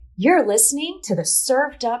You're listening to the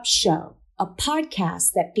Served Up Show, a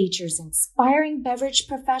podcast that features inspiring beverage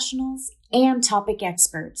professionals and topic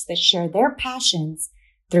experts that share their passions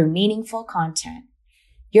through meaningful content.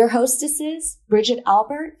 Your hostesses, Bridget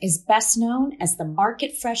Albert, is best known as the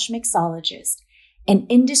Market Fresh Mixologist, an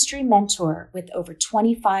industry mentor with over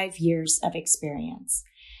 25 years of experience.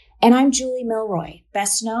 And I'm Julie Milroy,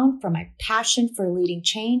 best known for my passion for leading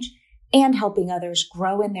change and helping others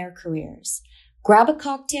grow in their careers. Grab a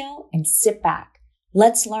cocktail and sit back.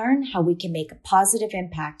 Let's learn how we can make a positive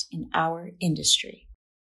impact in our industry.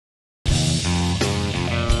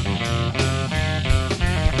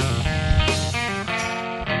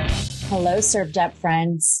 Hello, Served Up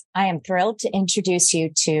friends. I am thrilled to introduce you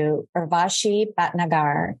to Urvashi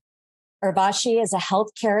Bhatnagar. Urvashi is a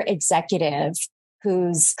healthcare executive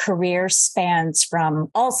whose career spans from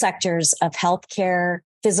all sectors of healthcare,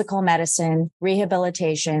 physical medicine,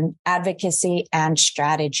 rehabilitation, advocacy, and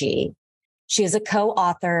strategy. She is a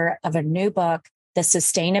co-author of a new book, The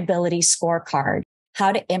Sustainability Scorecard: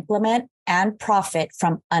 How to Implement and Profit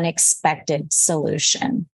from Unexpected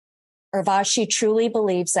Solution. Urvashi truly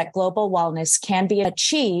believes that global wellness can be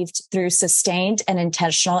achieved through sustained and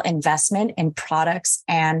intentional investment in products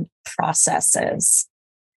and processes.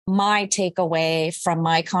 My takeaway from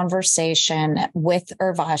my conversation with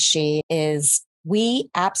Urvashi is we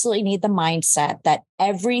absolutely need the mindset that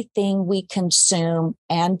everything we consume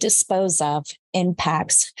and dispose of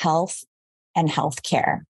impacts health and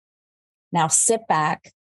healthcare. Now sit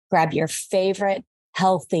back, grab your favorite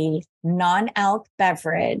healthy non-alc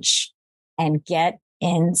beverage, and get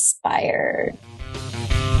inspired.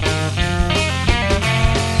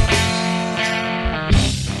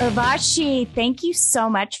 Urvashi, thank you so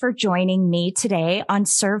much for joining me today on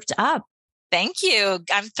Served Up. Thank you.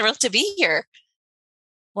 I'm thrilled to be here.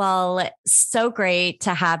 Well, so great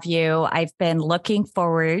to have you. I've been looking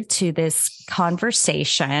forward to this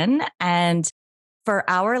conversation. And for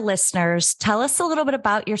our listeners, tell us a little bit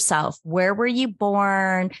about yourself. Where were you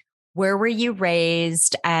born? Where were you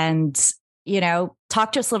raised? And,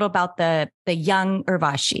 talk to us a little about the young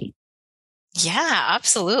Urvashi. Yeah,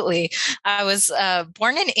 absolutely. I was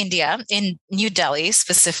born in India, in New Delhi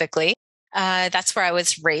specifically. That's where I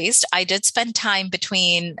was raised. I did spend time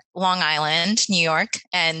between Long Island, New York,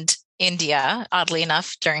 and India, oddly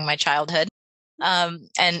enough, during my childhood. And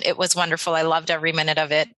it was wonderful. I loved every minute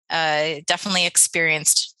of it. Definitely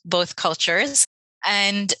experienced both cultures.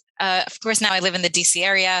 And of course, now I live in the DC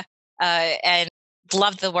area and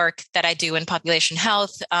love the work that I do in population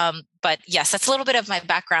health. But yes, that's a little bit of my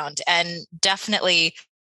background. And definitely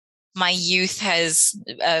my youth has,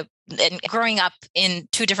 and growing up in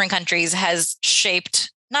two different countries has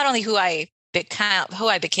shaped not only who I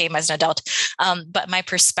became as an adult, but my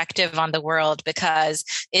perspective on the world, because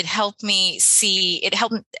I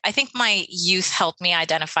think my youth helped me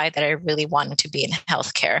identify that I really wanted to be in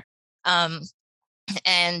healthcare.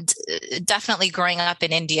 And definitely growing up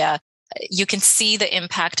in India, you can see the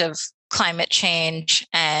impact of climate change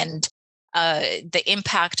and the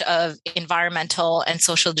impact of environmental and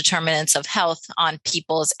social determinants of health on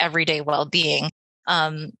people's everyday well-being,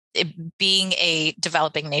 being a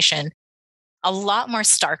developing nation, a lot more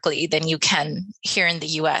starkly than you can here in the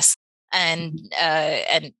U.S. And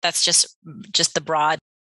that's just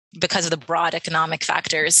because of the broad economic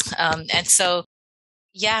factors. And so,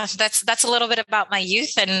 yeah, that's a little bit about my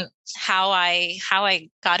youth and how I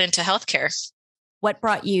got into healthcare. What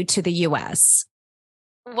brought you to the U.S.?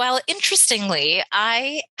 Well, interestingly,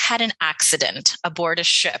 I had an accident aboard a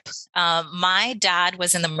ship. My dad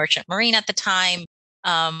was in the Merchant Marine at the time.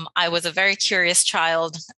 I was a very curious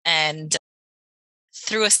child, and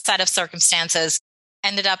through a set of circumstances,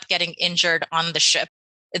 ended up getting injured on the ship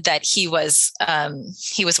that he was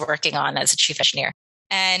working on as a chief engineer.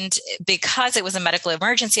 And because it was a medical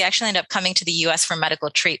emergency, I actually ended up coming to the U.S. for medical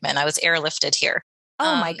treatment. I was airlifted here.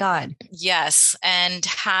 Oh my God. Yes. And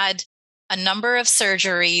had a number of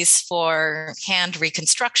surgeries for hand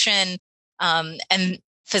reconstruction, and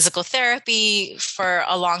physical therapy for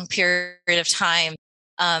a long period of time.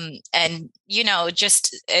 And,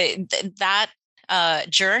 that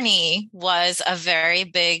journey was a very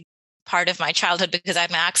big part of my childhood because I had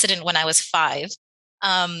an accident when I was 5.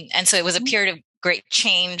 And so it was a period of great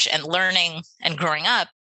change and learning and growing up.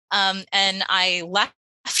 And I left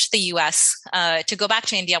the US to go back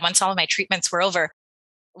to India once all of my treatments were over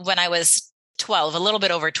when I was 12, a little bit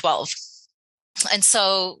over 12. And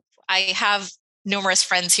so I have numerous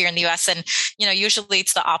friends here in the US, and, usually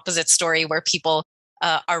it's the opposite story where people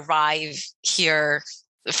arrive here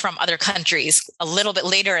from other countries a little bit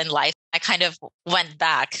later in life. I kind of went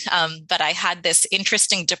back, but I had this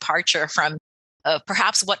interesting departure from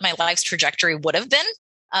perhaps what my life's trajectory would have been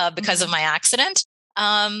because of my accident.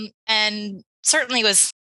 And certainly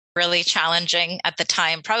was really challenging at the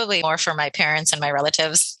time, probably more for my parents and my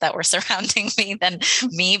relatives that were surrounding me than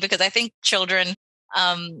me, because I think children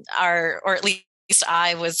or at least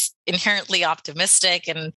I was inherently optimistic,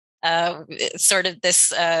 and sort of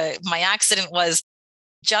this, my accident was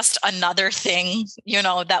just another thing,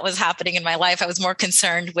 that was happening in my life. I was more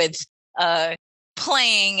concerned with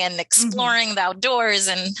playing and exploring the outdoors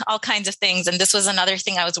and all kinds of things. And this was another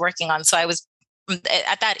thing I was working on. So I was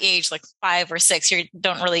at that age, like 5 or 6, you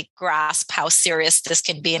don't really grasp how serious this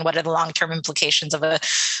can be and what are the long-term implications of a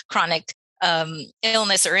chronic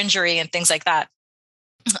illness or injury and things like that.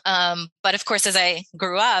 But of course, as I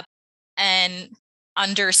grew up and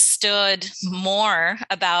understood more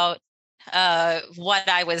about what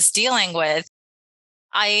I was dealing with,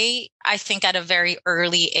 I think at a very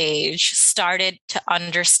early age started to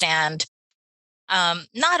understand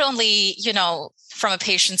not only, from a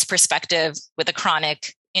patient's perspective with a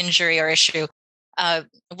chronic injury or issue,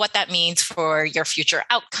 what that means for your future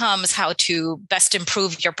outcomes, how to best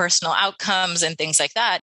improve your personal outcomes and things like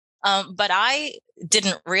that. But I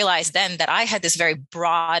didn't realize then that I had this very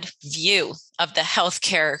broad view of the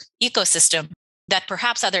healthcare ecosystem that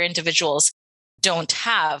perhaps other individuals don't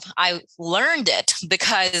have. I learned it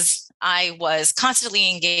because I was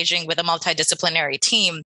constantly engaging with a multidisciplinary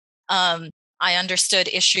team. I understood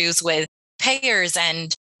issues with payers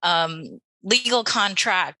and legal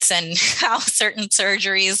contracts and how certain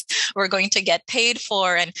surgeries were going to get paid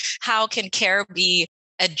for, and how can care be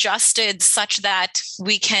adjusted such that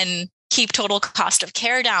we can keep total cost of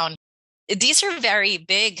care down. These are very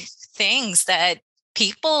big things that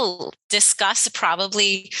people discuss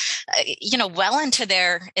probably, well into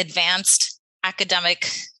their advanced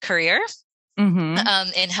academic career in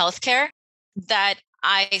healthcare, that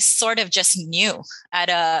I sort of just knew at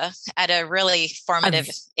a really formative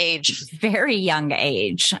age. Very young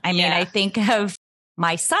age. I mean, I think of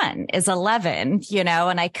my son is 11,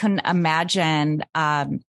 and I couldn't imagine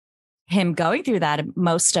him going through that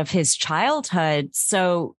most of his childhood.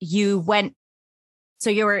 So you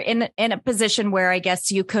were in a position where I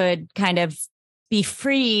guess you could kind of be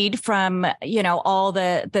freed from, all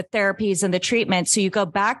the therapies and the treatment. So you go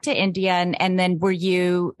back to India, and then were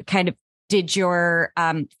you did your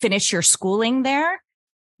finish your schooling there?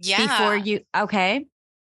 Yeah. Before you, okay.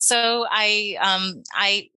 So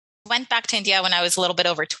I went back to India when I was a little bit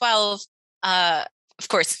over 12. Of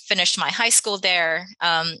course, finished my high school there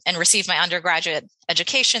and received my undergraduate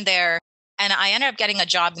education there. And I ended up getting a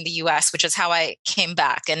job in the US, which is how I came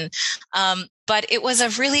back. And but it was a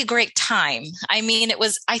really great time. I mean,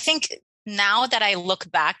 I think now that I look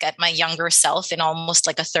back at my younger self in almost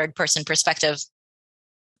like a third person perspective,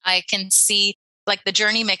 I can see like the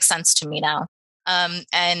journey makes sense to me now.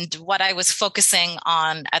 And what I was focusing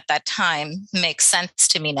on at that time makes sense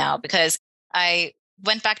to me now, because I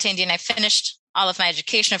went back to India and I finished all of my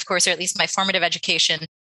education, of course, or at least my formative education.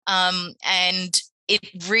 And it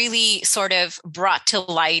really sort of brought to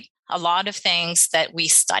light a lot of things that we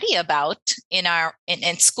study about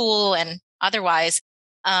in school and otherwise.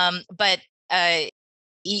 But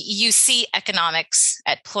you see economics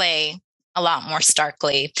at play a lot more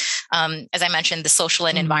starkly. As I mentioned, the social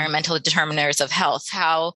and environmental determinants of health,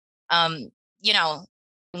 how, when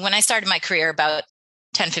I started my career about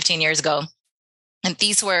 10, 15 years ago, and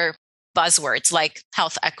these were buzzwords like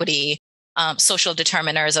health equity, social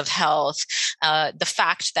determinants of health, the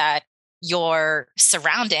fact that your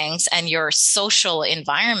surroundings and your social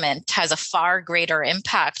environment has a far greater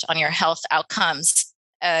impact on your health outcomes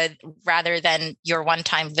rather than your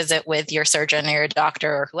one-time visit with your surgeon or your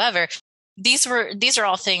doctor or whoever. These are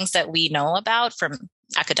all things that we know about from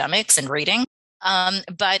academics and reading,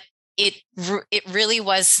 but it really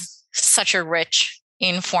was such a rich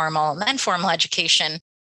informal and formal education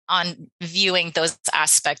on viewing those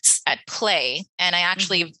aspects at play. And I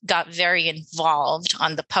actually got very involved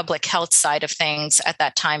on the public health side of things at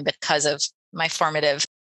that time because of my formative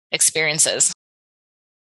experiences.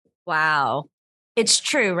 Wow. It's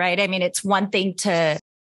true, right? I mean, it's one thing to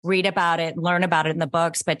read about it, learn about it in the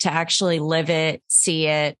books, but to actually live it, see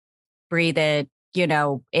it, breathe it,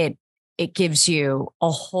 it gives you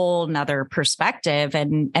a whole nother perspective.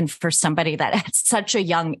 And for somebody that at such a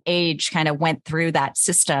young age kind of went through that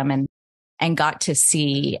system and got to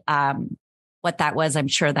see what that was, I'm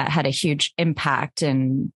sure that had a huge impact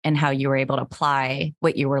in how you were able to apply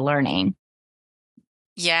what you were learning.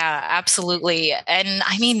 Yeah, absolutely. And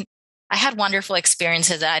I mean, I had wonderful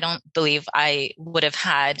experiences that I don't believe I would have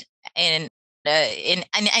had in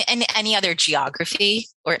any other geography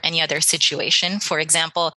or any other situation. For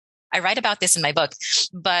example, I write about this in my book,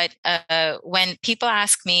 but when people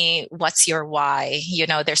ask me, what's your why?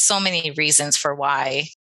 There's so many reasons for why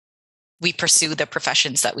we pursue the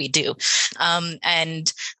professions that we do.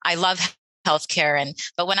 And I love healthcare.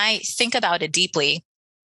 But when I think about it deeply,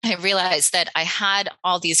 I realized that I had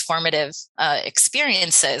all these formative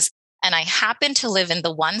experiences, and I happened to live in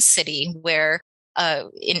the one city where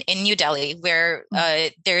in New Delhi, where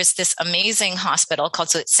there's this amazing hospital called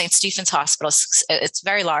St. Stephen's Hospital. It's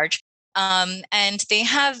very large. And they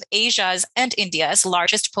have Asia's and India's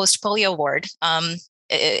largest post-polio ward.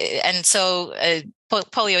 And so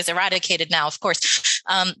polio is eradicated now, of course.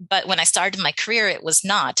 But when I started my career, it was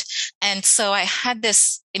not. And so I had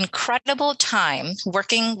this incredible time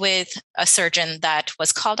working with a surgeon that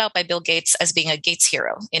was called out by Bill Gates as being a Gates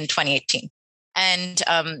hero in 2018. And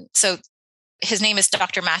so his name is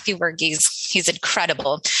Dr. Matthew Verghese. He's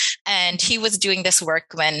incredible. And he was doing this work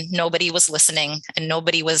when nobody was listening and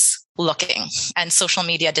nobody was looking, and social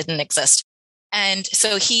media didn't exist. And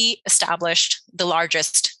so he established the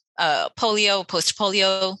largest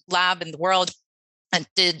post-polio lab in the world, and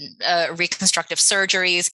did reconstructive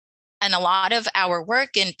surgeries. And a lot of our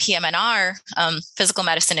work in PM&R, physical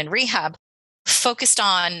medicine and rehab, focused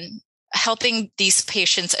on helping these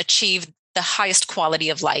patients achieve the highest quality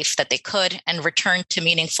of life that they could and return to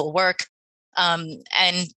meaningful work,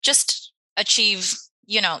 and just achieve,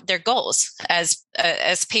 their goals as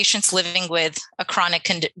patients living with a chronic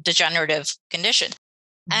degenerative condition.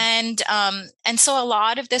 And so a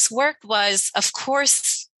lot of this work was, of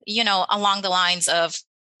course, along the lines of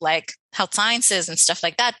like health sciences and stuff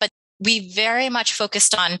like that. But we very much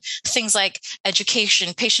focused on things like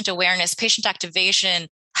education, patient awareness, patient activation,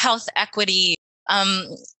 health equity,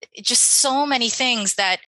 just so many things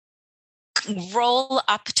that roll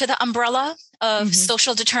up to the umbrella of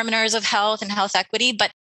social determinants of health and health equity.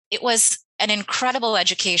 But it was an incredible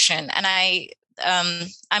education, and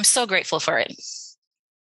I'm so grateful for it.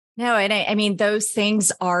 No, and I mean, those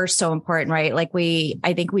things are so important, right? Like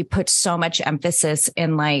I think we put so much emphasis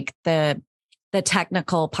in like the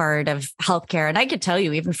technical part of healthcare. And I could tell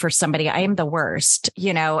you, even for somebody, I am the worst,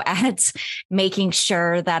 at making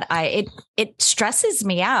sure that it stresses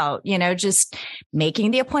me out, just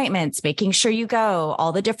making the appointments, making sure you go,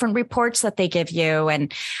 all the different reports that they give you.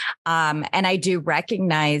 And I do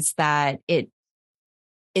recognize that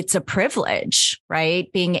it's a privilege, right?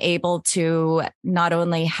 Being able to not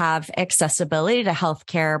only have accessibility to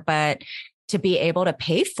healthcare, but to be able to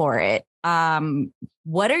pay for it.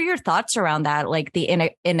 What are your thoughts around that? Like the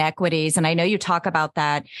inequities? And I know you talk about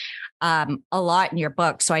that a lot in your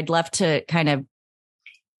book. So I'd love to kind of,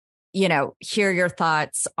 hear your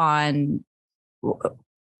thoughts on,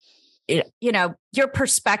 your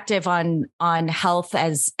perspective on health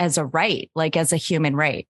as a right, like as a human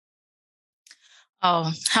right.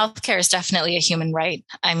 Oh, healthcare is definitely a human right.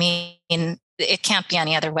 I mean, it can't be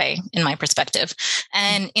any other way in my perspective.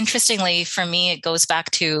 And interestingly, for me, it goes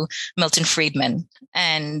back to Milton Friedman.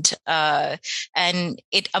 And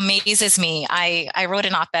it amazes me. I wrote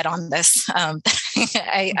an op-ed on this.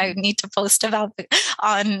 I need to post about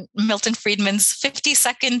on Milton Friedman's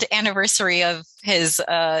 52nd anniversary of his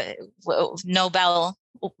Nobel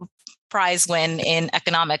Prize win in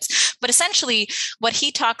economics. But essentially, what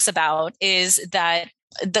he talks about is that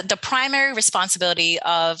the primary responsibility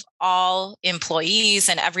of all employees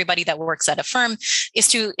and everybody that works at a firm is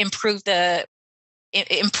to improve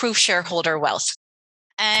shareholder wealth.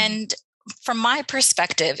 And from my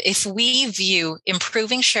perspective, if we view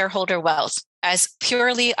improving shareholder wealth as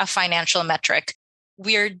purely a financial metric,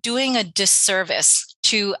 we're doing a disservice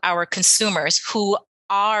to our consumers who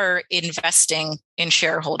are investing in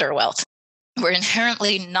shareholder wealth. We're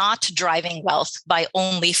inherently not driving wealth by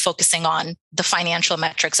only focusing on the financial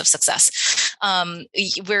metrics of success.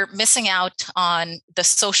 We're missing out on the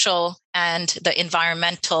social and the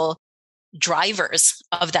environmental drivers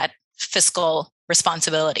of that fiscal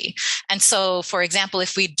responsibility. And so, for example,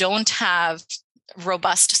 if we don't have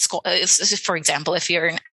robust, for example, if you're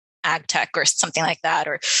in ag tech or something like that,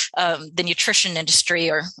 or the nutrition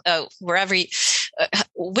industry, or wherever,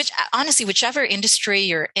 whichever industry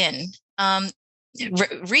you're in,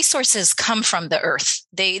 resources come from the earth.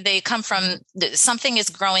 They come from something is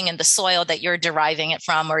growing in the soil that you're deriving it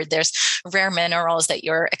from, or there's rare minerals that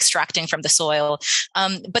you're extracting from the soil.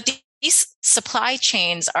 But these supply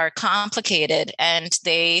chains are complicated, and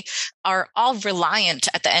they are all reliant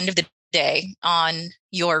at the end of the day on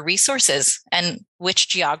your resources and which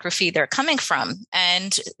geography they're coming from,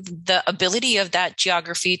 and the ability of that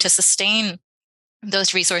geography to sustain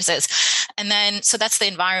those resources. And then, so that's the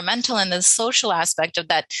environmental and the social aspect of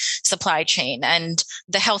that supply chain, and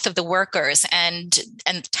the health of the workers, and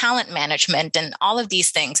talent management, and all of these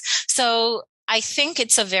things. So I think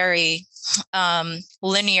it's a very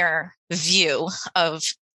linear view of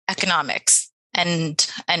economics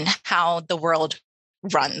and how the world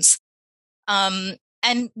runs.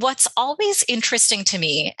 And what's always interesting to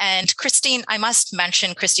me, and Christine, I must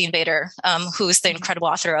mention Christine Vader, who's the incredible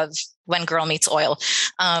author of When Girl Meets Oil.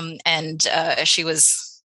 She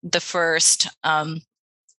was the first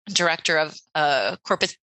director of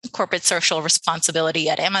corporate social responsibility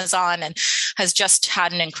at Amazon, and has just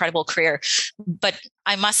had an incredible career. But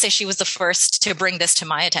I must say she was the first to bring this to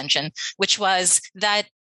my attention, which was that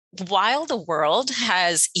while the world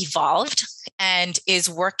has evolved and is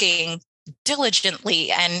working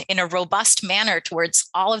diligently and in a robust manner towards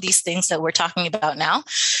all of these things that we're talking about now,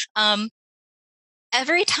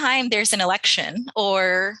 every time there's an election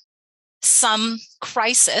or some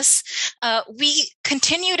crisis, we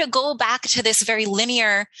continue to go back to this very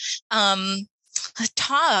linear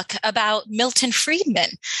talk about Milton Friedman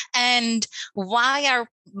and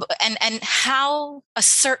how a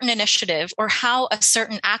certain initiative or how a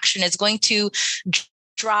certain action is going to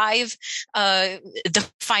drive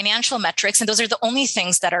the financial metrics. And those are the only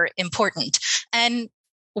things that are important. And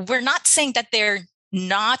we're not saying that they're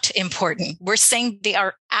not important. We're saying they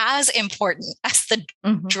are as important as the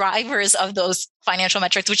drivers of those financial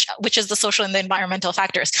metrics, which is the social and the environmental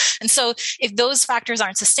factors. And so if those factors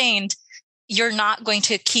aren't sustained, you're not going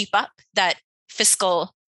to keep up that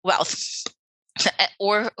fiscal wealth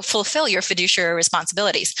or fulfill your fiduciary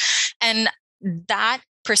responsibilities. And that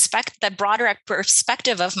broader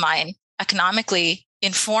perspective of mine economically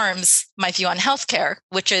informs my view on healthcare,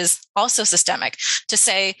 which is also systemic, to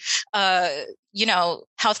say,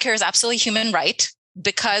 healthcare is absolutely human right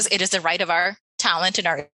because it is the right of our talent and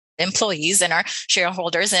our employees and our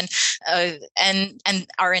shareholders and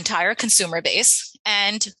our entire consumer base.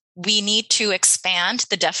 And we need to expand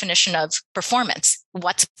the definition of performance.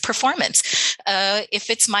 What's performance? If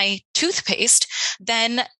it's my toothpaste,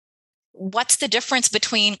 then what's the difference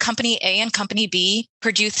between company A and company B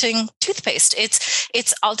producing toothpaste?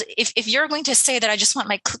 It's all, if you're going to say that I just want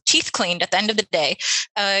my teeth cleaned at the end of the day,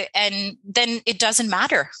 and then it doesn't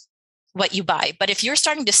matter what you buy. But if you're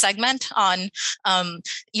starting to segment on,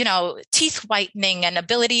 teeth whitening and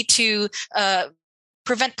ability to,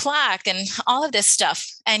 prevent plaque and all of this stuff,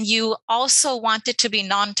 and you also want it to be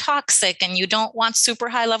non-toxic, and you don't want super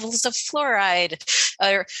high levels of fluoride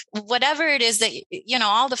or whatever it is that,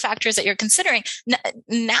 all the factors that you're considering.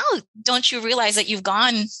 Now, don't you realize that you've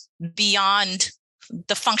gone beyond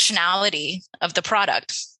the functionality of the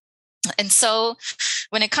product? And so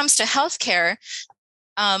when it comes to healthcare,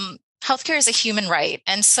 healthcare is a human right.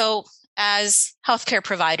 And so as healthcare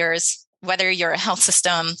providers, whether you're a health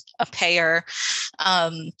system, a payer,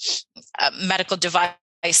 a medical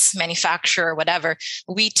device manufacturer, whatever,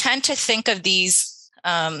 we tend to think of these,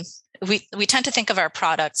 we tend to think of our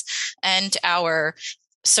products and our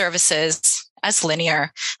services as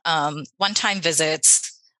linear, one-time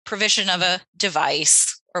visits, provision of a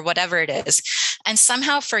device, or whatever it is, and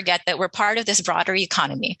somehow forget that we're part of this broader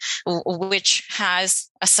economy, which has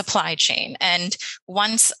a supply chain. And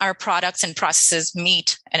once our products and processes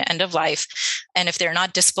meet an end of life, and if they're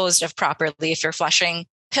not disposed of properly, if you're flushing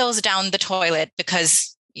pills down the toilet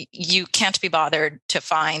because you can't be bothered to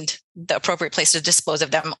find the appropriate place to dispose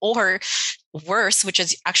of them, or worse, which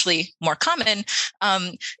is actually more common,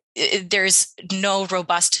 there's no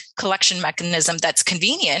robust collection mechanism that's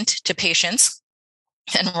convenient to patients,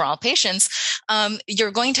 and we're all patients,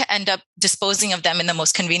 you're going to end up disposing of them in the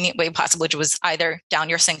most convenient way possible, which was either down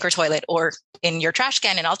your sink or toilet or in your trash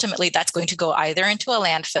can. And ultimately, that's going to go either into a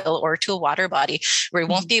landfill or to a water body where it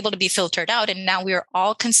won't be able to be filtered out. And now we are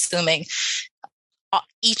all consuming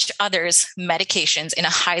each other's medications in a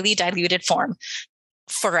highly diluted form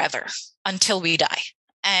forever until we die.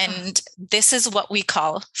 And this is what we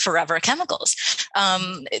call forever chemicals.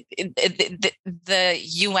 The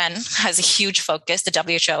UN has a huge focus. The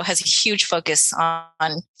WHO has a huge focus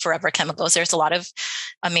on forever chemicals. There's a lot of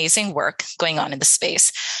amazing work going on in the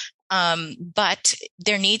space. But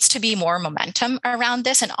there needs to be more momentum around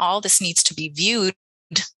this, and all this needs to be viewed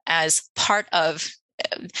as part of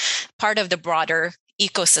the broader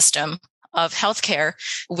ecosystem of healthcare,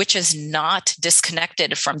 which is not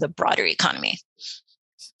disconnected from the broader economy.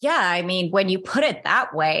 Yeah. I mean, when you put it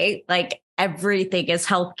that way, like everything is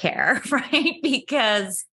healthcare, right?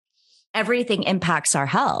 Because everything impacts our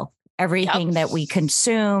health, everything that we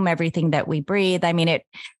consume, everything that we breathe. I mean,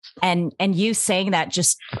 and you saying that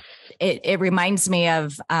just, it reminds me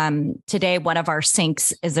of today, one of our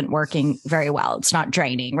sinks isn't working very well. It's not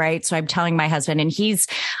draining, right? So I'm telling my husband, and he's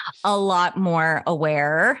a lot more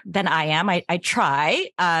aware than I am. I try,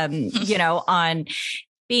 on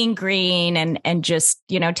being green and just,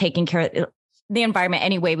 taking care of the environment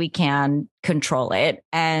any way we can control it.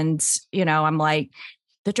 And, I'm like,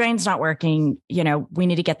 the drain's not working. We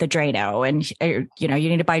need to get the Drano, and, you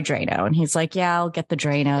need to buy Drano. And he's like, yeah, I'll get the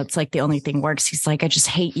Drano. It's like the only thing works. He's like, I just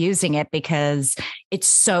hate using it because it's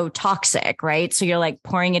so toxic, right? So you're like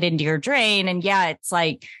pouring it into your drain, and yeah, it's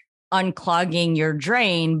like unclogging your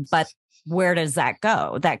drain, but where does that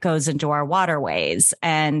go? That goes into our waterways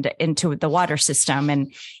and into the water system.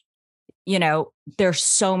 And, there's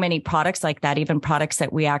so many products like that, even products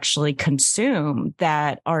that we actually consume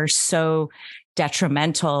that are so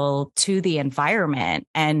detrimental to the environment.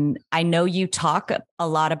 And I know you talk a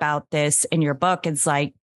lot about this in your book. It's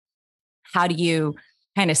like, how do you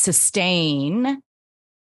kind of sustain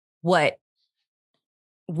what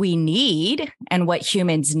we need and what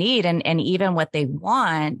humans need and even what they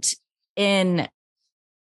want in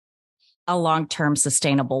a long-term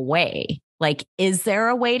sustainable way? Like, is there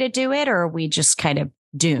a way to do it, or are we just kind of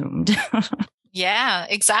doomed? Yeah,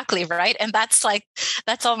 exactly. Right. And that's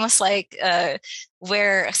almost like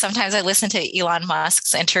where sometimes I listen to Elon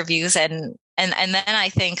Musk's interviews and then I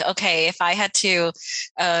think, okay, if I had to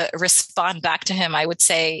respond back to him, I would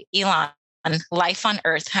say, Elon, life on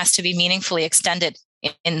Earth has to be meaningfully extended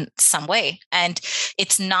in some way. And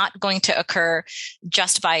it's not going to occur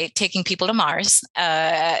just by taking people to Mars.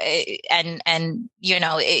 We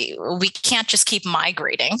can't just keep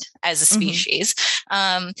migrating as a species.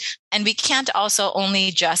 And we can't also only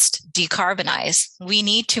just decarbonize. We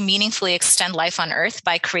need to meaningfully extend life on Earth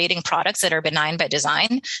by creating products that are benign by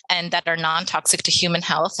design and that are non-toxic to human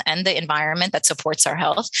health and the environment that supports our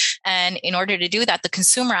health. And in order to do that, the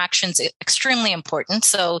consumer action is extremely important.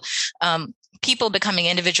 So, people becoming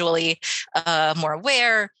individually more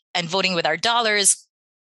aware and voting with our dollars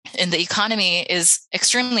in the economy is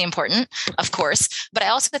extremely important, of course. But I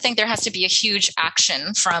also think there has to be a huge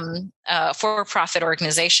action from for-profit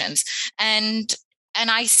organizations. And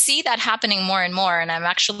I see that happening more and more, and I'm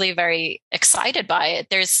actually very excited by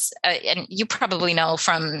it. There's, and you probably know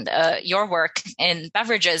from your work in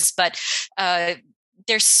beverages, but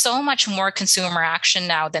there's so much more consumer action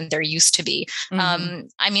now than there used to be.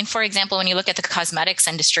 For example, when you look at the cosmetics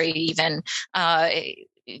industry, even,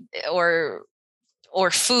 or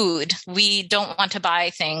food, we don't want to buy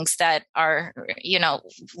things that are,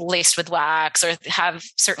 laced with wax or have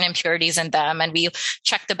certain impurities in them. And we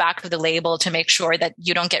check the back of the label to make sure that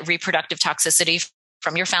you don't get reproductive toxicity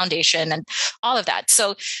from your foundation and all of that.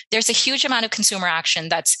 So there's a huge amount of consumer action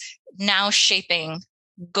that's now shaping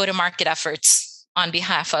go-to-market efforts on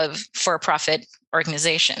behalf of for-profit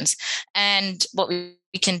organizations. And what we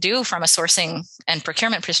can do from a sourcing and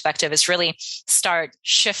procurement perspective is really start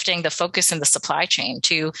shifting the focus in the supply chain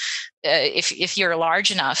to, if you're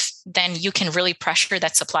large enough, then you can really pressure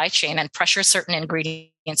that supply chain and pressure certain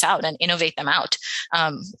ingredients out and innovate them out.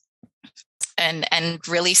 And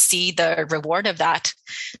really see the reward of that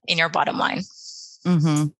in your bottom line.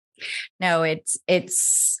 Mm-hmm. No, it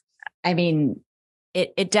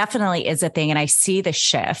definitely is a thing. And I see the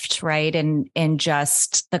shift, right? In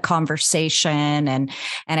just the conversation. And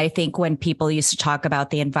I think when people used to talk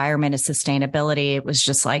about the environment and sustainability, it was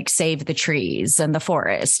just like save the trees and the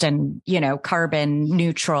forest and, carbon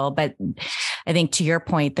neutral. But I think to your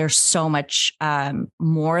point, there's so much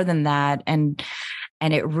more than that. And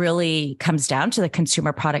it really comes down to the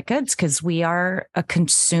consumer product goods, because we are a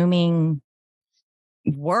consuming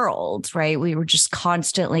world, right? We were just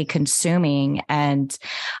constantly consuming. And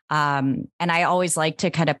I always like to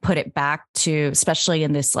kind of put it back to, especially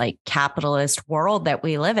in this like capitalist world that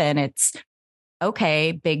we live in, it's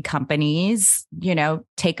okay, big companies,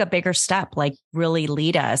 take a bigger step, like really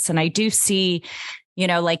lead us. And I do see,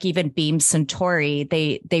 like even Beam Suntory,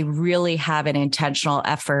 they really have an intentional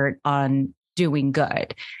effort on doing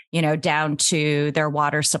good, down to their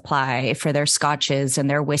water supply for their scotches and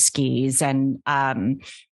their whiskeys, and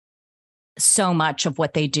so much of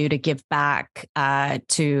what they do to give back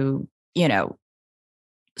to,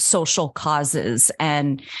 social causes,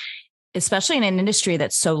 and especially in an industry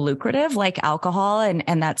that's so lucrative like alcohol.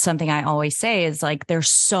 And that's something I always say is like, there's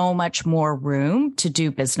so much more room to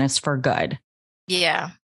do business for good. Yeah.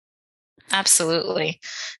 Absolutely.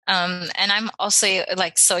 And I'm also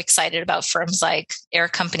like so excited about firms like Air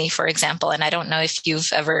Company, for example. And I don't know if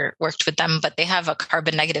you've ever worked with them, but they have a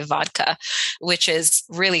carbon negative vodka, which is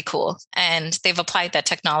really cool. And they've applied that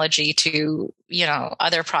technology to,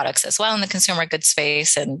 other products as well in the consumer goods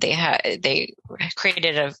space. And they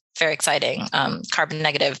created a very exciting carbon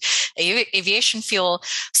negative aviation fuel.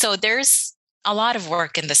 So there's a lot of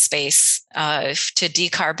work in the space to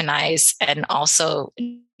decarbonize and also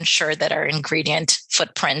ensure that our ingredient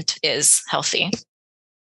footprint is healthy.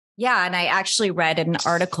 Yeah. And I actually read an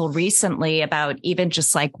article recently about even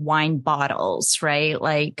just like wine bottles, right?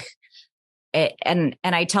 Like, and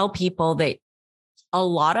I tell people that a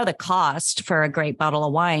lot of the cost for a great bottle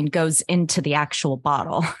of wine goes into the actual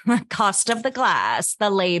bottle, the cost of the glass, the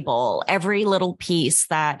label, every little piece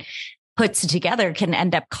that puts it together can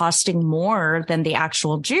end up costing more than the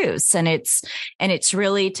actual juice. And it's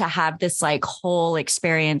really to have this like whole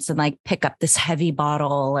experience and like pick up this heavy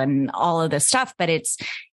bottle and all of this stuff, but it's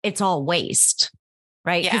all waste,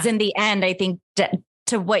 right? Because in the end, I think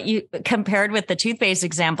to what you compared with the toothpaste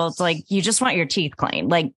example, it's like, you just want your teeth clean.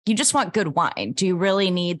 Like you just want good wine. Do you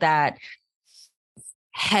really need that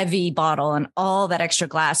heavy bottle and all that extra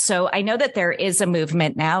glass? So I know that there is a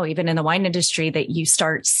movement now, even in the wine industry, that you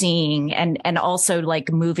start seeing and also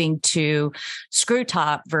like moving to screw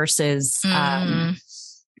top versus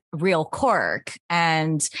real cork,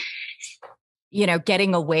 and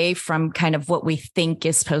getting away from kind of what we think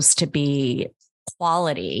is supposed to be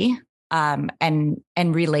quality, and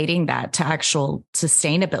relating that to actual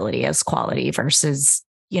sustainability as quality versus,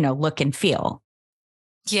 look and feel.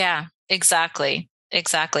 Yeah, exactly.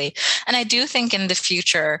 And I do think in the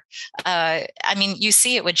future, you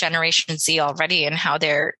see it with Generation Z already and how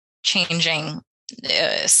they're changing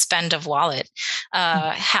spend of wallet,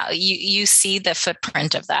 how you see the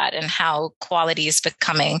footprint of that and how quality is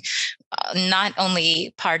becoming not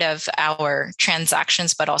only part of our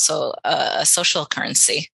transactions, but also a social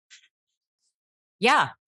currency. Yeah,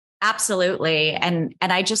 absolutely. And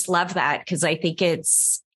I just love that because I think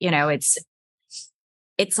it's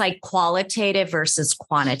like qualitative versus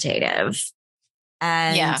quantitative.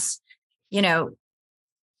 And,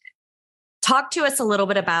 talk to us a little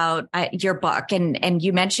bit about your book. And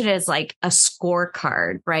you mentioned it as like a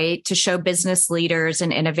scorecard, right? To show business leaders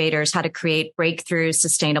and innovators how to create breakthrough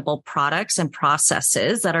sustainable products and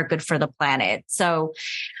processes that are good for the planet. So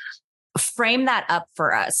frame that up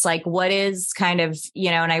for us. Like what is kind of,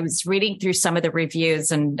 and I was reading through some of the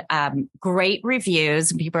reviews and great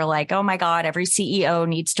reviews, and people are like, oh my God, every CEO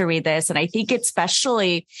needs to read this. And I think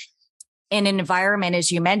especially in an environment, as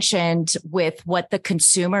you mentioned, with what the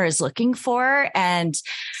consumer is looking for. And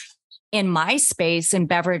in my space in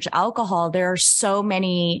beverage alcohol, there are so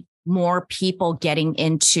many more people getting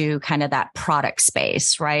into kind of that product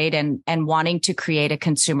space, right? And wanting to create a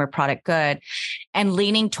consumer product good and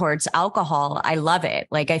leaning towards alcohol. I love it.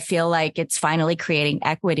 Like, I feel like it's finally creating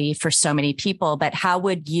equity for so many people. But how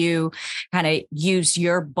would you kind of use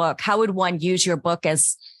your book? How would one use your book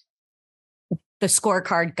as the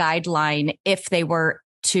scorecard guideline if they were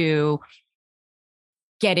to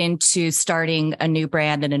get into starting a new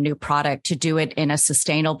brand and a new product to do it in a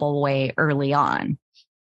sustainable way early on?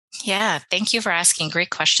 Yeah, thank you for asking. Great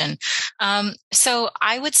question. So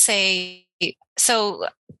I would say,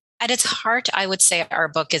 at its heart, I would say our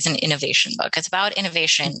book is an innovation book. It's about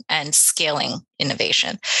innovation and scaling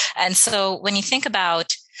innovation. And so when you think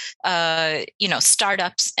about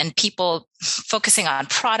startups and people focusing on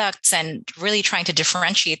products and really trying to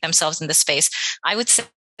differentiate themselves in the space, I would say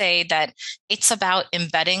that it's about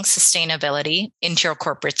embedding sustainability into your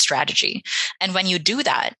corporate strategy. And when you do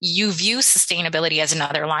that, you view sustainability as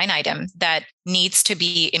another line item that needs to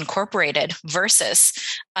be incorporated versus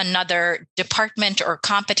another department or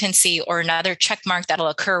competency or another check mark that'll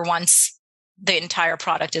occur once the entire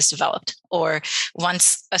product is developed or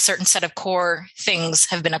once a certain set of core things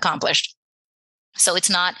have been accomplished. So it's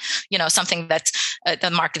not, something that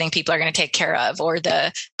the marketing people are going to take care of or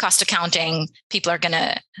the cost accounting people are going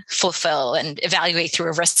to fulfill and evaluate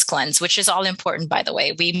through a risk lens, which is all important, by the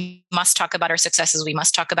way. We must talk about our successes. We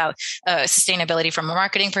must talk about sustainability from a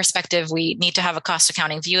marketing perspective. We need to have a cost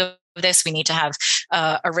accounting view of this. We need to have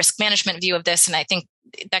a risk management view of this. And I think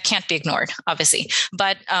that can't be ignored, obviously.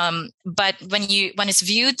 But when it's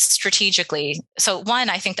viewed strategically, so one,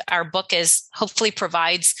 I think that our book hopefully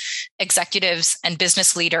provides executives and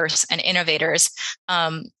business leaders and innovators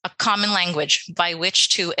a common language by which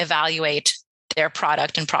to evaluate their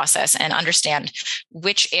product and process and understand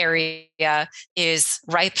which area is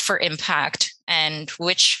ripe for impact and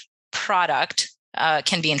which product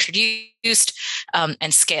can be introduced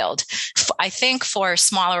and scaled. I think for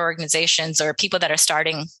smaller organizations or people that are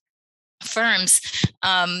starting firms,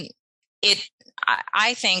 I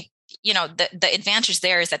think the advantage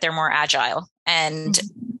there is that they're more agile and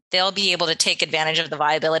they'll be able to take advantage of the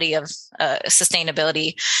viability of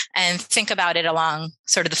sustainability and think about it along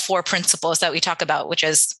sort of the four principles that we talk about, which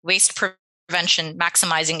is waste prevention,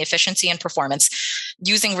 maximizing efficiency and performance,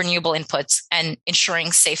 using renewable inputs, and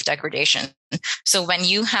ensuring safe degradation. So when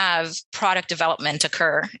you have product development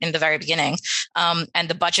occur in the very beginning, and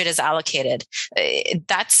the budget is allocated,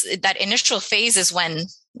 that initial phase is when,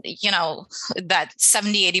 that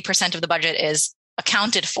 70-80% of the budget is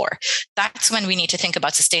accounted for. That's when we need to think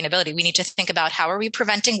about sustainability. We need to think about how are we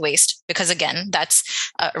preventing waste? Because again,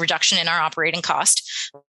 that's a reduction in our operating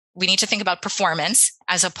cost. We need to think about performance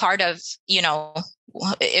as a part of,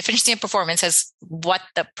 efficiency and performance as what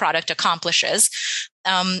the product accomplishes.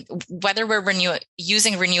 Whether we're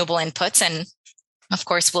using renewable inputs, and of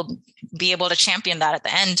course, we'll be able to champion that at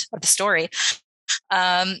the end of the story.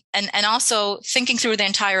 And also thinking through the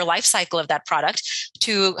entire life cycle of that product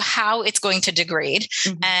to how it's going to degrade,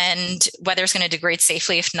 and whether it's going to degrade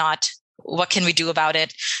safely. If not, what can we do about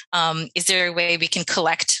it? Is there a way we can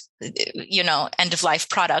collect, end of life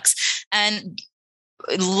products? And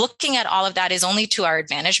looking at all of that is only to our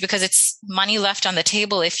advantage, because it's money left on the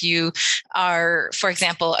table if you are, for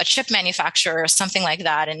example, a chip manufacturer or something like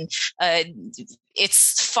that. And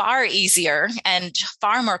it's far easier and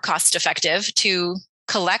far more cost effective to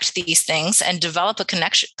collect these things and develop a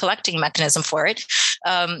collecting mechanism for it,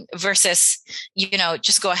 versus,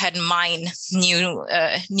 just go ahead and mine new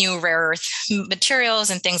rare earth materials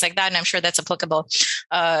and things like that. And I'm sure that's applicable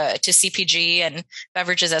to CPG and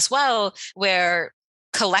beverages as well, where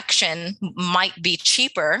collection might be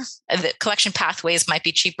cheaper. The collection pathways might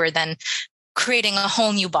be cheaper than creating a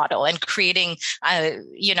whole new bottle and creating, and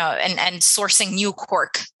sourcing new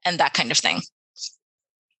cork and that kind of thing.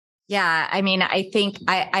 Yeah. I mean, I think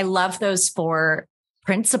I love those 4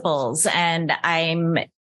 principles, and I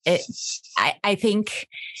think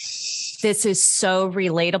this is so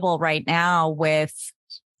relatable right now with,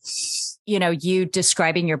 you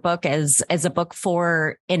describing your book as a book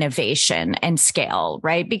for innovation and scale,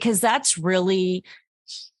 right? Because that's really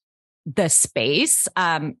the space,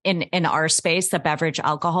 in our space, the beverage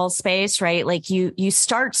alcohol space, right? Like you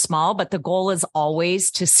start small, but the goal is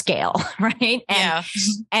always to scale, right?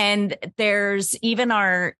 And there's even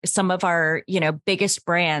some of our, biggest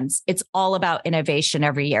brands, it's all about innovation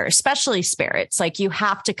every year, especially spirits. Like you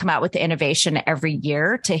have to come out with innovation every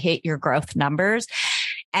year to hit your growth numbers.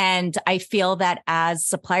 And I feel that as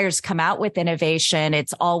suppliers come out with innovation,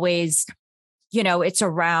 it's always, it's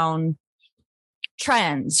around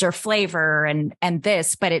trends or flavor and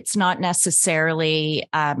this, but it's not necessarily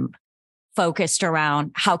focused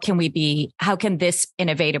around how can this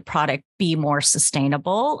innovative product be more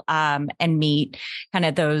sustainable, and meet kind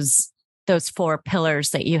of those 4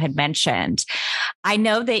 pillars that you had mentioned. I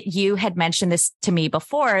know that you had mentioned this to me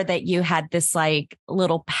before, that you had this like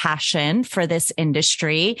little passion for this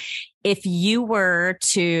industry. If you were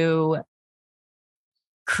to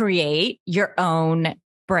create your own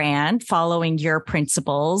brand following your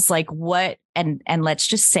principles, like what, and let's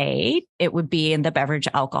just say it would be in the beverage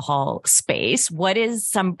alcohol space, what is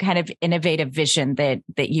some kind of innovative vision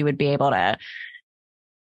that you would be able to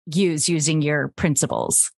use using your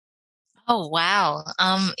principles? Oh, wow.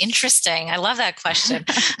 Interesting. I love that question.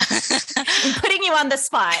 I'm putting you on the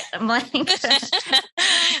spot. I'm like,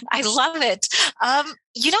 I love it.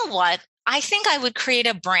 You know what? I think I would create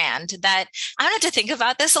a brand that I wanted to think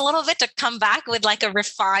about this a little bit to come back with like a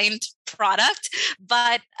refined product.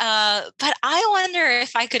 But I wonder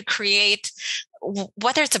if I could create,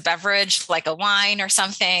 whether it's a beverage like a wine or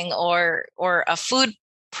something, or a food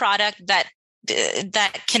product that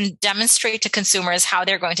can demonstrate to consumers how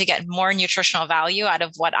they're going to get more nutritional value out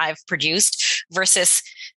of what I've produced versus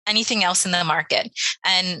anything else in the market.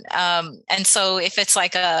 And so if it's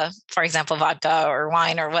like for example, vodka or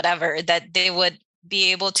wine or whatever, that they would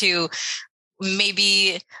be able to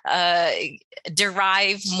maybe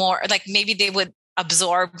derive more, like maybe they would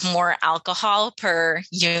absorb more alcohol per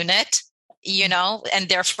unit, and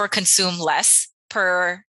therefore consume less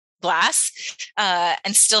per glass,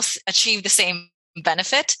 and still achieve the same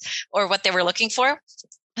benefit or what they were looking for.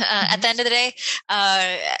 At the end of the day,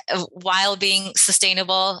 while being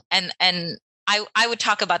sustainable. And I would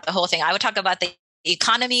talk about the whole thing. I would talk about the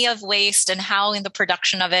economy of waste and how in the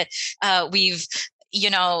production of it, we've,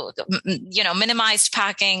 minimized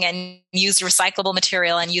packing and used recyclable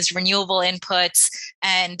material and used renewable inputs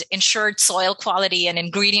and ensured soil quality and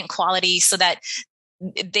ingredient quality so that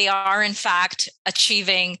they are in fact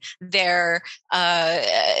achieving their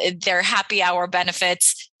happy hour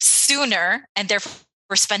benefits sooner, and therefore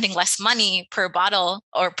we're spending less money per bottle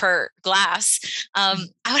or per glass. I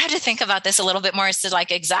would have to think about this a little bit more as to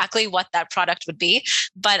like exactly what that product would be,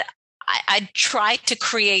 but I'd try to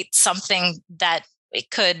create something that it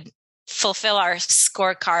could fulfill our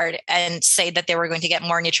scorecard and say that they were going to get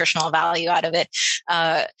more nutritional value out of it,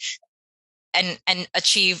 and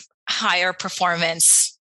achieve higher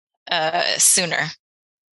performance sooner.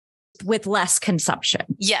 With less consumption.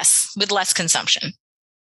 Yes, with less consumption.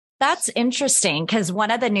 That's interesting because one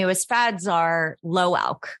of the newest fads are low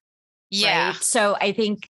alc. Yeah. Right? So I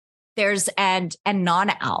think there's and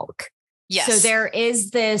non-alc. Yes. So there is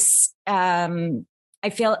this, there's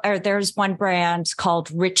one brand called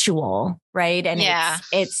Ritual, right? And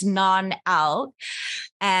it's non-alc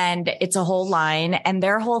and it's a whole line. And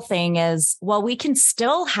their whole thing is, well, we can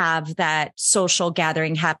still have that social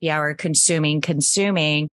gathering, happy hour,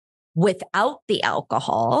 consuming without the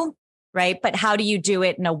alcohol, right? But how do you do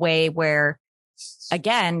it in a way where,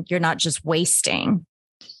 again, you're not just wasting,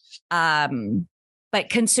 but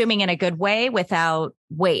consuming in a good way without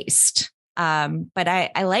waste. But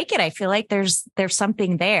I like it. I feel like there's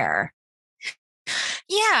something there.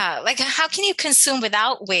 Yeah. Like how can you consume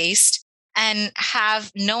without waste and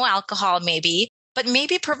have no alcohol but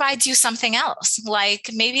maybe provides you something else?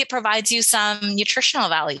 Like maybe it provides you some nutritional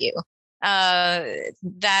value.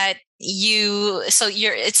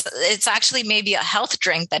 It's actually maybe a health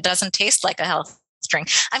drink that doesn't taste like a health drink.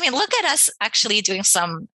 I mean, look at us actually doing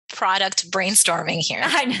some product brainstorming here.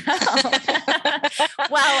 I know.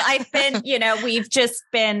 Well, I've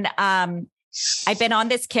been on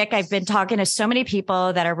this kick. I've been talking to so many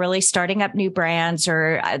people that are really starting up new brands,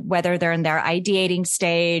 or whether they're in their ideating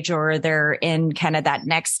stage or they're in kind of that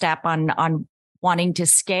next step on wanting to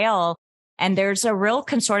scale. And there's a real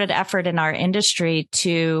concerted effort in our industry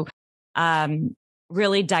to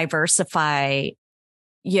really diversify,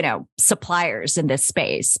 suppliers in this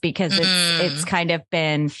space, because it's kind of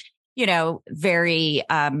been, very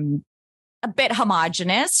a bit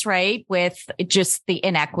homogenous, right? With just the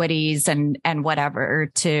inequities and whatever,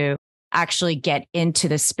 to actually get into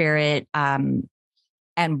the spirit and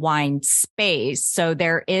wine space. So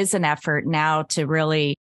there is an effort now to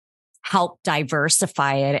really help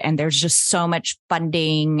diversify it. And there's just so much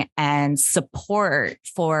funding and support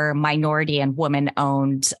for minority and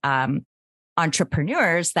women-owned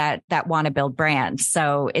entrepreneurs that want to build brands.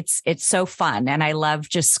 So it's so fun. And I love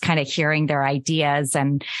just kind of hearing their ideas.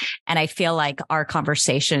 And I feel like our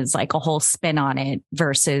conversation is like a whole spin on it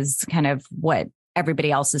versus kind of what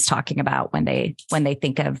everybody else is talking about when they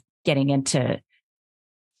think of getting into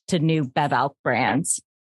new Bev Alc brands.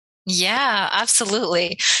 Yeah,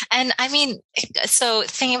 absolutely. And I mean, so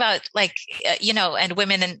thinking about and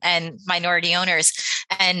women and minority owners,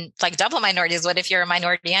 and like double minorities, what if you're a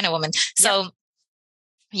minority and a woman? So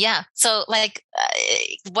yeah. So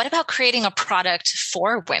what about creating a product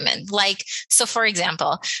for women? Like, so for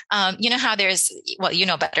example, how there's,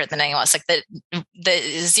 well, better than anyone else, like the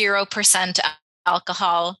 0%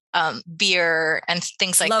 alcohol, beer and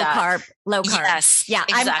things like that. Low carb. Yes. Yeah.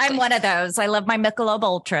 Exactly. I'm one of those. I love my Michelob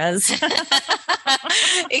Ultras.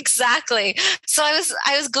 Exactly. So I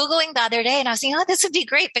was Googling the other day and I was thinking, oh, this would be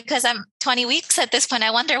great because I'm 20 weeks at this point.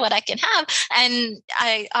 I wonder what I can have. And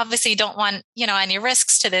I obviously don't want, any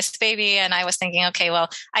risks to this baby. And I was thinking, okay, well,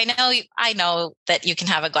 I know that you can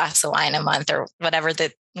have a glass of wine a month or whatever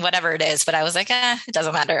it is, but I was like, it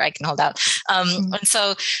doesn't matter. I can hold out. And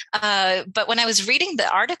so, but when I was reading the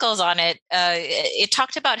articles on it, it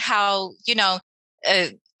talked about how,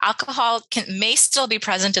 alcohol may still be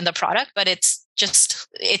present in the product, but it's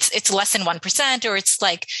less than 1%, or it's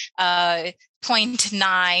like,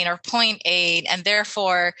 0.9 or 0.8, and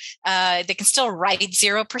therefore, they can still write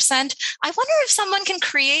 0%. I wonder if someone can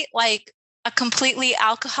create like a completely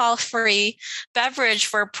alcohol-free beverage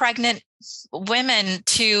for pregnant women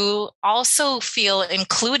to also feel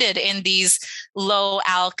included in these low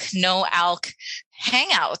alc, no alc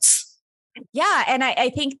hangouts. Yeah. And I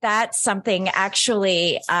think that's something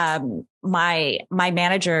actually, my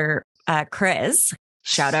manager, Chris,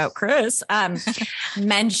 shout out Chris,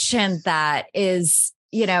 mentioned that is,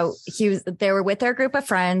 they were with their group of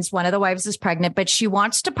friends. One of the wives is pregnant, but she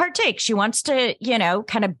wants to partake. She wants to,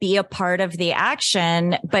 kind of be a part of the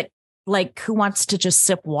action, but like, who wants to just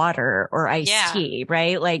sip water or iced tea,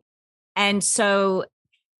 right? Like, and so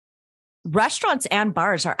restaurants and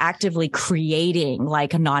bars are actively creating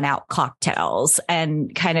like non-alc cocktails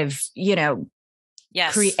and kind of, yes.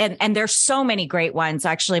 And there's so many great ones.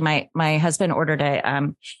 Actually, my husband ordered I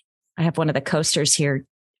have one of the coasters here,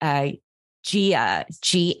 Gia,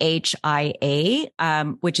 GHIA,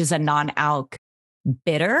 which is a non-alc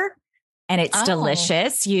bitter. And it's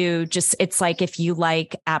delicious. It's like, if you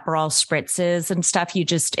like Aperol spritzes and stuff,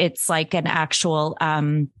 it's like an actual,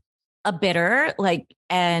 a bitter, like,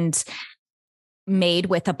 and made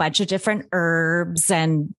with a bunch of different herbs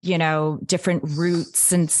and, different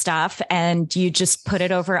roots and stuff. And you just put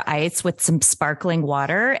it over ice with some sparkling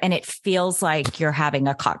water and it feels like you're having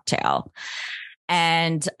a cocktail.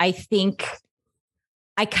 And I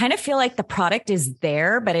kind of feel like the product is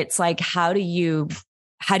there, but it's like, how do you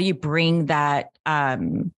bring that,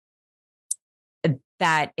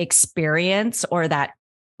 that experience or that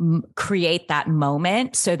create that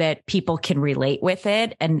moment so that people can relate with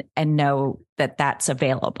it and know that that's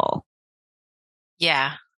available.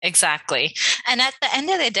 Yeah, exactly. And at the end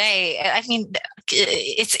of the day, I mean,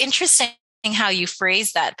 it's interesting how you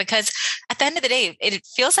phrase that, because at the end of the day, it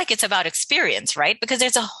feels like it's about experience, right? Because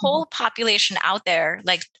there's a whole population out there,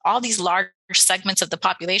 like all these large segments of the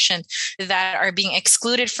population that are being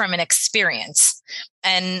excluded from an experience.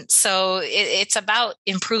 And so it's about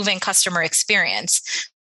improving customer experience.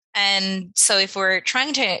 And so if we're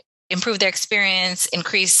trying to improve their experience,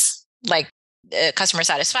 increase customer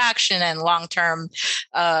satisfaction and long-term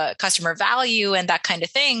customer value and that kind of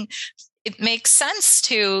thing, it makes sense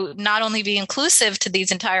to not only be inclusive to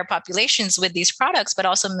these entire populations with these products, but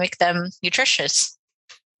also make them nutritious.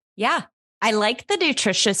 Yeah. I like the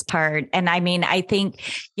nutritious part. And I mean, I think,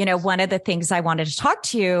 one of the things I wanted to talk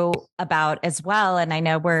to you about as well, and I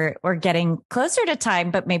know we're getting closer to time,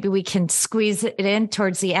 but maybe we can squeeze it in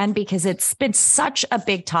towards the end because it's been such a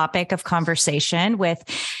big topic of conversation with,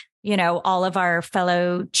 all of our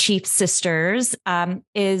fellow chief sisters,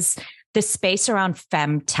 is the space around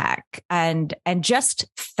femtech and just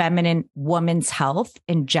feminine women's health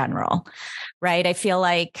in general, right? I feel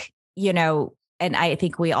like, and I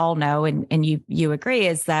think we all know, and you agree,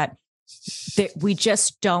 is that we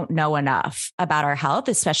just don't know enough about our health,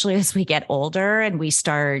 especially as we get older and we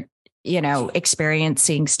start,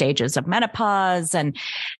 experiencing stages of menopause and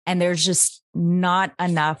there's just not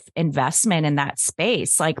enough investment in that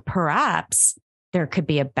space. Like perhaps there could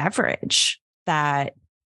be a beverage that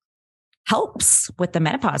helps with the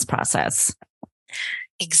menopause process.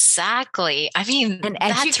 Exactly. I mean, and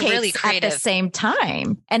that's really creative. At the same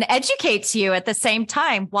time and educates you at the same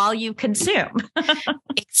time while you consume.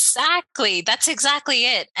 Exactly. That's exactly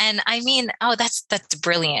it. And I mean, that's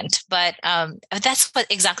brilliant. But that's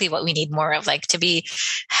exactly what we need more of, like to be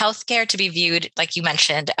healthcare, to be viewed, like you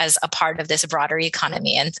mentioned, as a part of this broader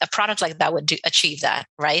economy, and a product like that would achieve that.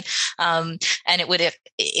 Right. And it would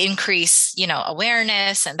increase,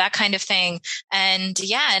 awareness and that kind of thing. And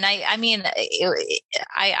yeah, and I mean,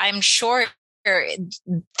 I'm sure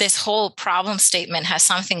this whole problem statement has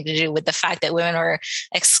something to do with the fact that women were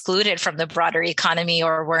excluded from the broader economy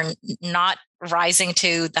or were not rising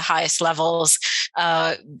to the highest levels,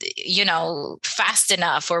 fast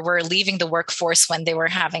enough, or were leaving the workforce when they were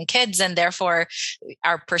having kids, and therefore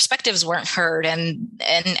our perspectives weren't heard. And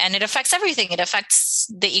it affects everything. It affects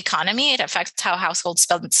the economy. It affects how households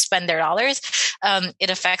spend their dollars.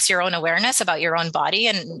 It affects your own awareness about your own body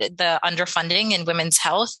and the underfunding in women's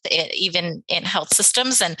health, even in health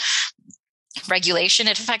systems and regulation.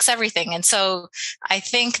 It affects everything. And so I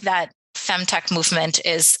think that femtech movement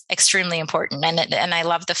is extremely important. And I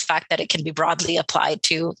love the fact that it can be broadly applied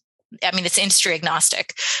to, I mean, it's industry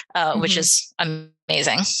agnostic, which is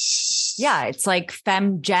amazing. Yeah. It's like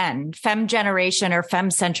fem generation or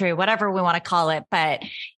fem century, whatever we want to call it. But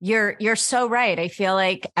you're so right. I feel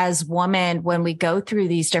like as women, when we go through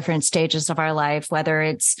these different stages of our life, whether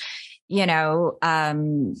it's,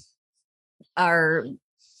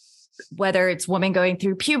 whether it's women going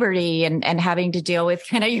through puberty and having to deal with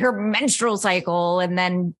kind of your menstrual cycle and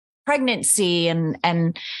then pregnancy and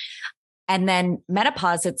then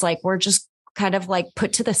menopause, it's like, we're just kind of like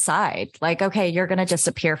put to the side. Like, okay, you're going to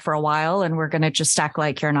disappear for a while and we're going to just act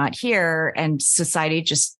like you're not here. And society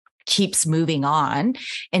just keeps moving on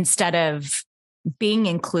instead of being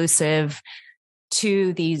inclusive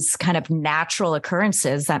to these kind of natural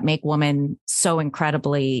occurrences that make women so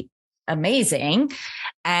incredibly amazing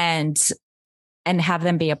and have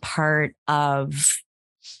them be a part of,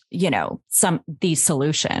 these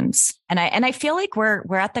solutions. And I feel like we're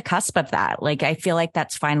at the cusp of that. Like, I feel like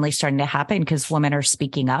that's finally starting to happen because women are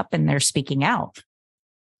speaking up and they're speaking out.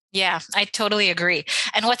 Yeah, I totally agree.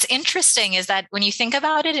 And what's interesting is that when you think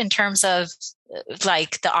about it in terms of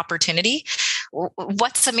like the opportunity,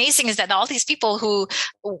 what's amazing is that all these people who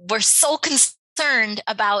were so concerned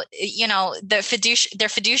about, their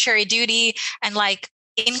fiduciary duty and like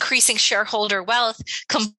increasing shareholder wealth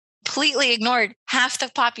completely ignored half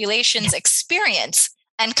the population's experience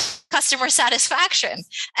and customer satisfaction.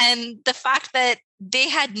 And the fact that they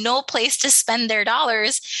had no place to spend their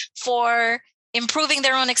dollars for improving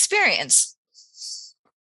their own experience.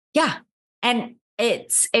 Yeah. And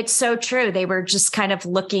It's so true. They were just kind of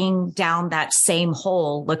looking down that same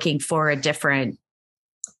hole, looking for a different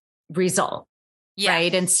result. Yeah.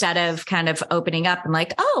 Right. Instead of kind of opening up and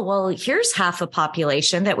like, oh, well, here's half a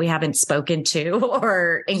population that we haven't spoken to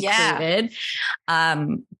or included. Yeah.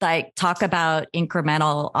 Like talk about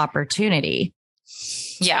incremental opportunity.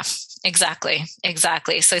 Yeah, exactly.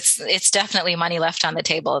 Exactly. So it's definitely money left on the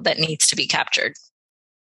table that needs to be captured.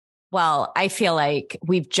 Well, I feel like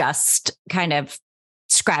we've just kind of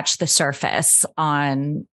scratched the surface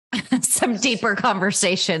on some deeper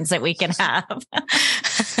conversations that we can have.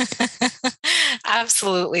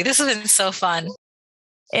 Absolutely. This has been so fun.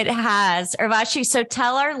 It has. Urvashi, so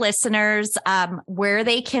tell our listeners where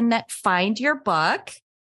they can find your book.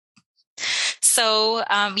 So,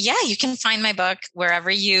 you can find my book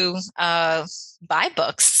wherever you buy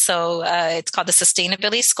books. So it's called the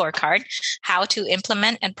Sustainability Scorecard, How to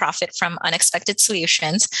Implement and Profit from Unexpected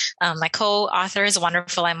Solutions. My co-author is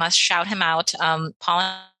wonderful. I must shout him out.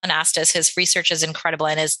 Paul Anastas, his research is incredible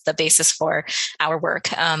and is the basis for our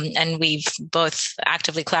work. And we've both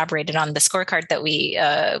actively collaborated on the scorecard that we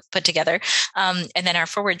put together. And then our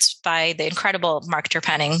forwards by the incredible Mark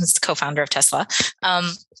Terpenning, who's the co-founder of Tesla.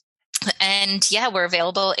 And we're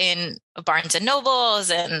available in Barnes and Nobles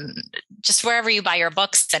and just wherever you buy your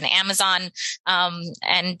books and Amazon.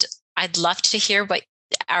 And I'd love to hear what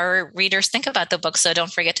our readers think about the book. So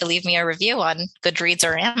don't forget to leave me a review on Goodreads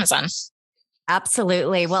or Amazon.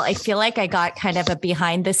 Absolutely. Well, I feel like I got kind of a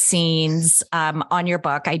behind the scenes on your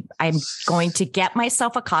book. I'm going to get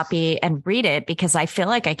myself a copy and read it because I feel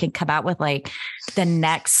like I can come out with like the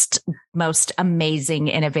next most amazing,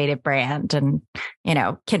 innovative brand and,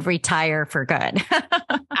 can retire for good.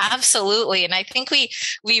 Absolutely. And I think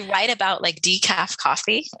we write about like decaf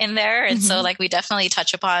coffee in there. And so like we definitely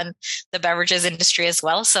touch upon the beverages industry as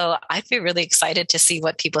well. So I'd be really excited to see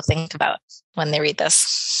what people think about when they read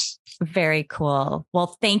this. Very cool.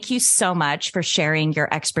 Well, thank you so much for sharing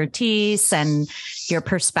your expertise and your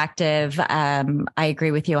perspective. I agree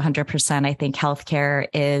with you 100%. I think healthcare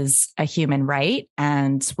is a human right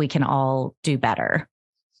and we can all do better.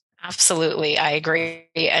 Absolutely. I agree.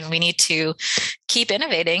 And we need to keep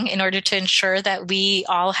innovating in order to ensure that we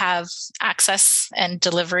all have access and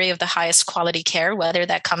delivery of the highest quality care, whether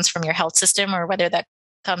that comes from your health system or whether that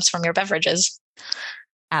comes from your beverages.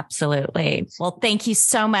 Absolutely. Well, thank you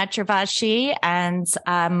so much, Urvashi. And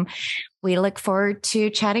we look forward to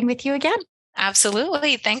chatting with you again.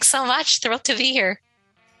 Absolutely. Thanks so much. Thrilled to be here.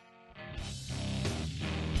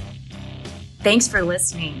 Thanks for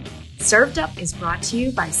listening. Served Up is brought to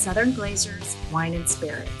you by Southern Glazers Wine and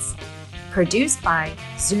Spirits. Produced by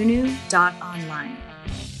Zunu.online.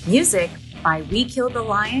 Music by We Killed the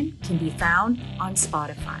Lion can be found on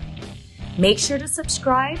Spotify. Make sure to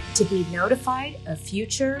subscribe to be notified of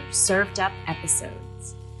future Served Up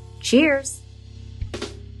episodes. Cheers!